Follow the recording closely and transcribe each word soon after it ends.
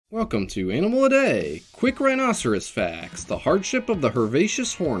Welcome to Animal a Day! Quick rhinoceros facts, the hardship of the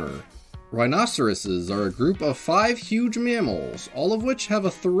herbaceous horner. Rhinoceroses are a group of 5 huge mammals, all of which have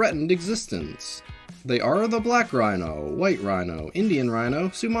a threatened existence. They are the black rhino, white rhino, Indian rhino,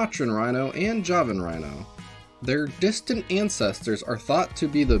 Sumatran rhino, and Javan rhino. Their distant ancestors are thought to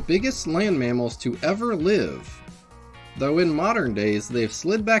be the biggest land mammals to ever live, though in modern days they've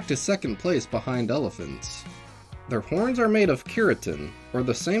slid back to second place behind elephants. Their horns are made of keratin, or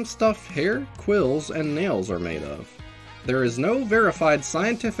the same stuff hair, quills, and nails are made of. There is no verified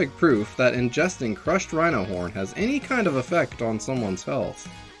scientific proof that ingesting crushed rhino horn has any kind of effect on someone's health.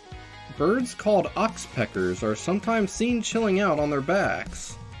 Birds called oxpeckers are sometimes seen chilling out on their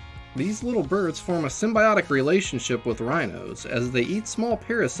backs. These little birds form a symbiotic relationship with rhinos, as they eat small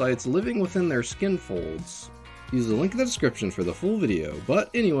parasites living within their skin folds. Use the link in the description for the full video, but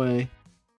anyway,